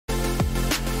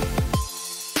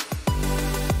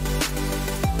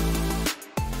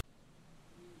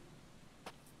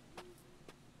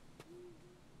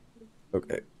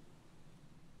Okay.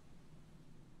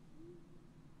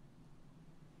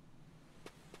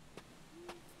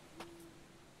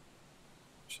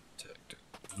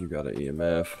 You got an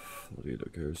EMF, lead a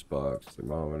ghost box,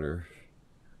 thermometer.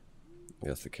 I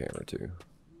guess the camera too.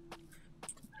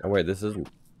 Oh wait, this isn't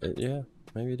it. Yeah,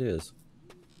 maybe it is.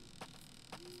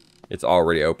 It's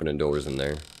already opening doors in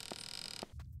there.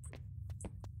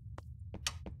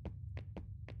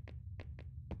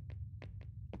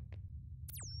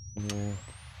 Yeah.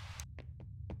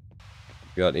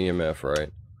 You got EMF, right?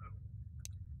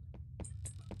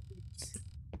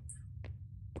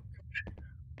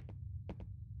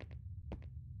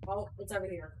 Oh, it's over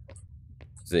here.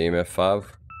 Is the EMF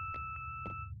 5?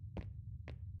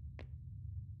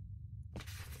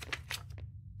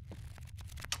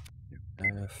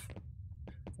 EMF.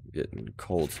 I'm getting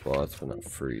cold spots, but not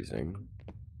freezing.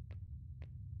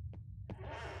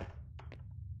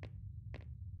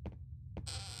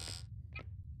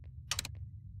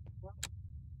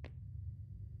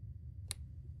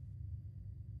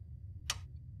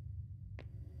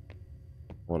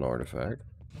 One artifact.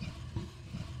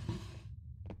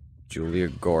 Julia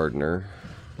Gardner.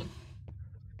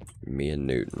 Mia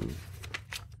Newton.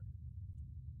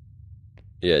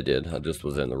 Yeah, it did. I just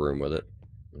was in the room with it.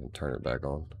 I'll turn it back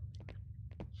on.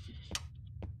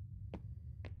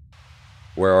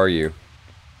 Where are you?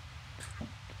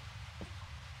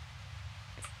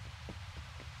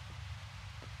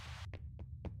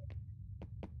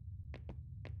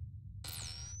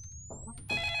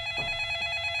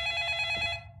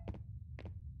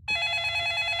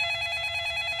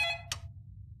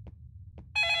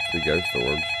 The ghost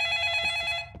orbs.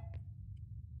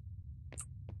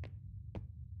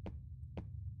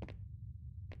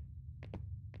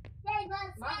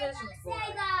 My vision's blurry.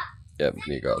 Yep, we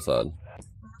need to go outside.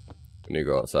 We need to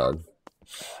go outside.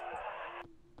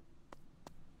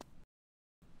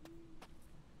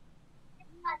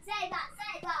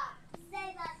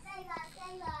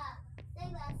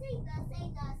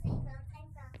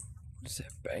 Just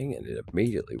that bang and it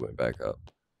immediately went back up.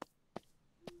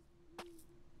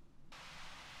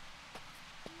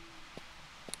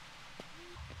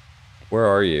 Where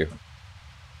are you?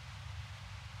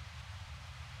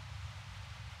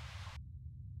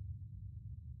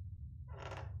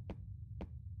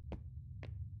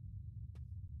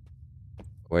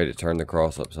 Way to turn the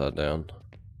cross upside down.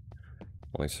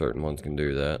 Only certain ones can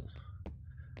do that.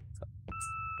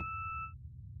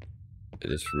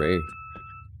 It is for me.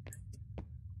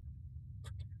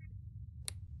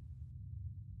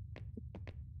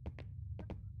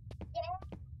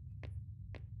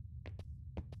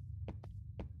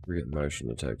 Forget motion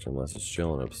detector unless it's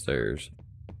chilling upstairs.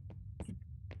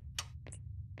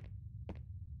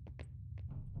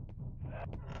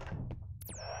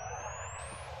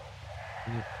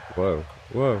 Whoa,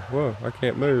 whoa, whoa, I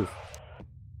can't move.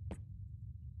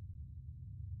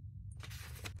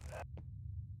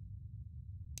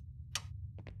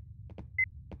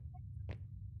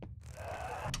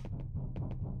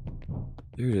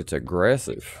 Dude, it's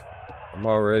aggressive. I'm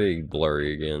already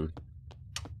blurry again.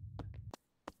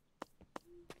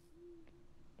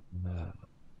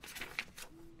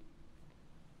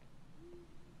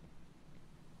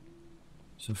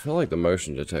 So I feel like the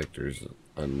motion detector's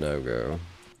a no-go.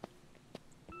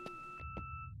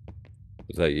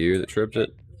 Was that you that tripped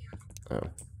it? Oh.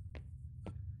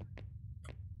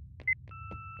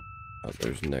 Oh,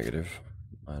 there's negative.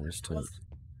 -10.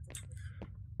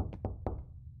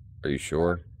 Are you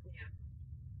sure? Yeah.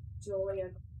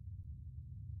 Julia.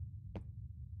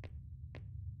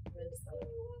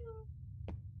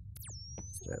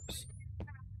 Steps.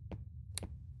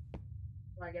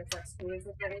 Well, I guess that's who is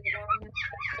it that is on it?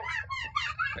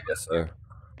 I guess so.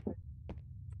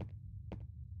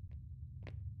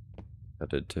 I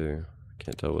did too.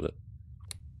 Can't tell what it.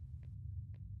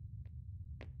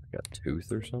 I got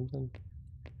tooth or something?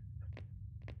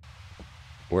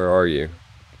 Where are you?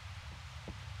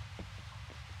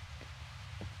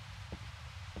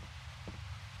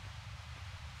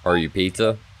 Are you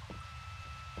pizza?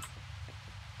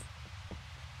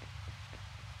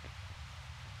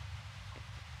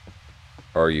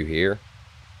 Are you here?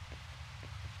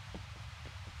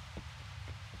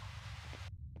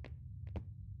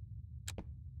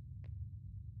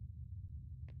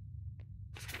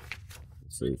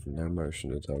 Let's see, no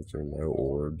motion detector, no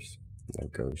orbs, no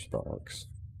ghost box,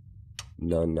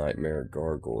 none nightmare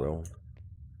gargoyle.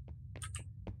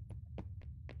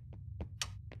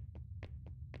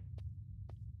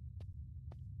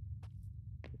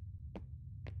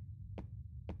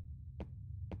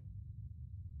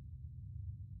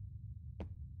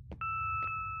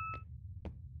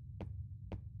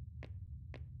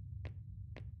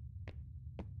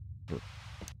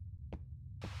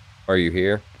 Are you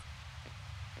here?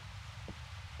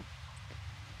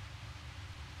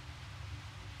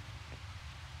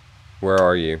 Where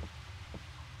are you?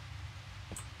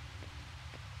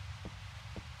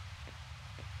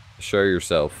 Show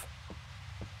yourself.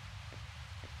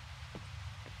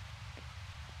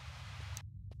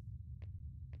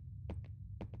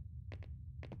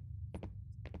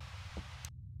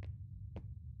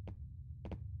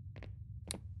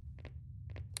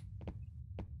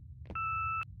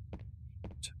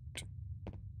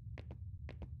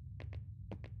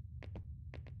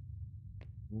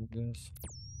 Yes.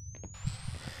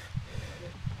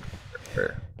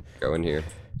 There. Go in here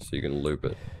so you can loop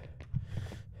it.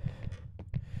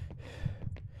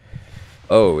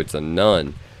 Oh, it's a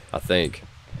nun, I think.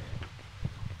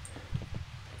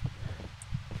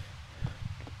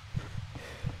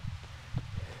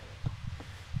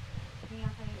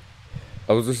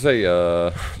 I was gonna say,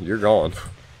 you're gone.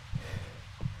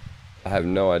 I have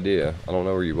no idea. I don't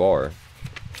know where you are.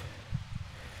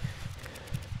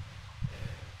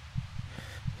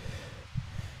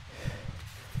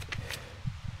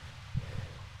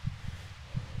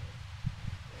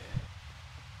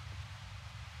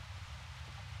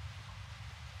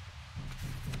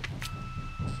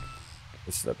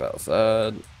 Let's step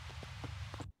outside.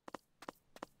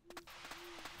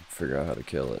 Figure out how to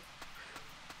kill it.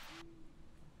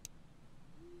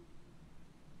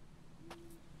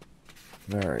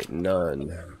 Alright,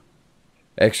 none.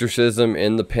 Exorcism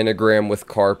in the pentagram with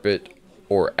carpet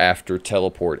or after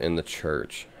teleport in the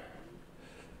church.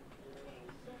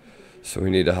 So we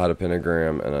need to hide a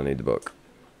pentagram and I need the book.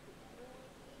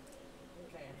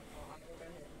 Okay, well, I'm gonna go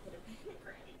ahead and put a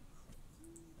pentagram.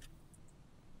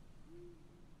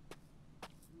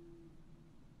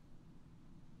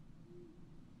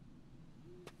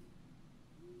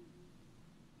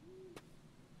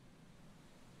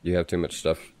 You have too much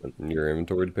stuff in your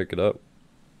inventory to pick it up?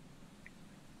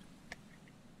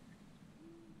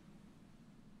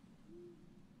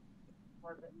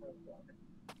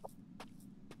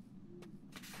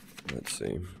 Let's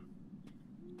see.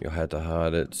 You'll have to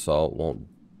hide it. Salt won't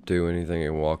do anything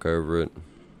and walk over it.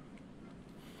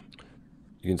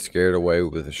 You can scare it away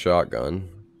with a shotgun.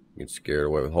 You can scare it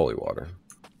away with holy water.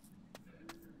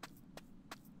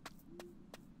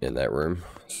 In that room.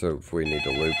 So if we need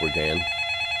to loop, we can.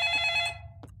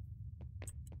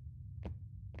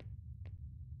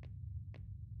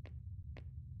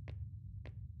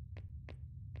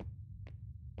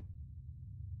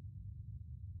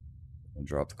 And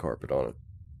drop the carpet on it.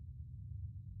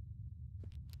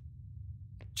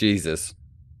 Jesus.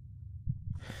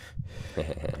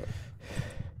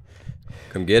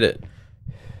 Come get it.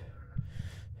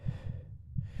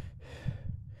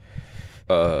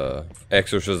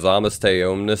 Exorcizamus te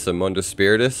omnis amundus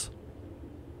spiritus.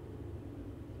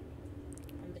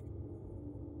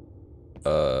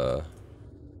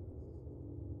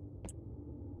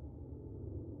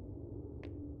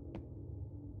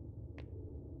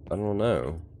 I don't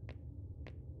know.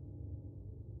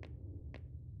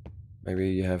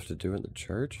 Maybe you have to do it in the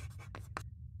church?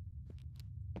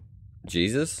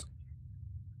 Jesus?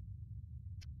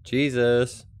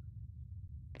 Jesus.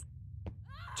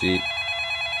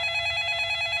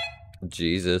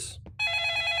 Jesus.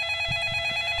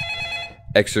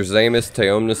 Exorzamus te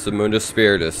omnis mundus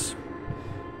spiritus.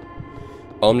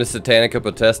 Omnis satanica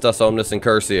potestas omnis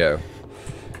incursio.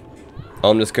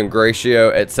 Omnis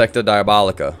congratio et secta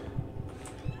diabolica.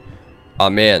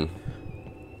 Amen.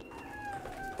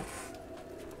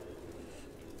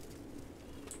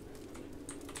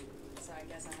 So I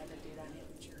guess I had to do that in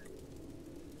the church.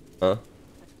 Huh?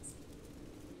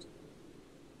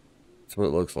 That's what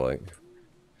it looks like.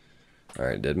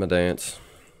 Alright, did my dance.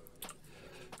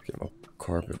 Get my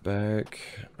carpet back.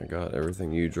 I got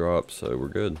everything you dropped, so we're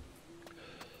good.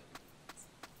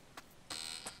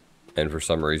 And for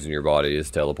some reason your body is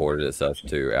teleported itself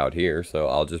to out here, so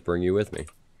I'll just bring you with me.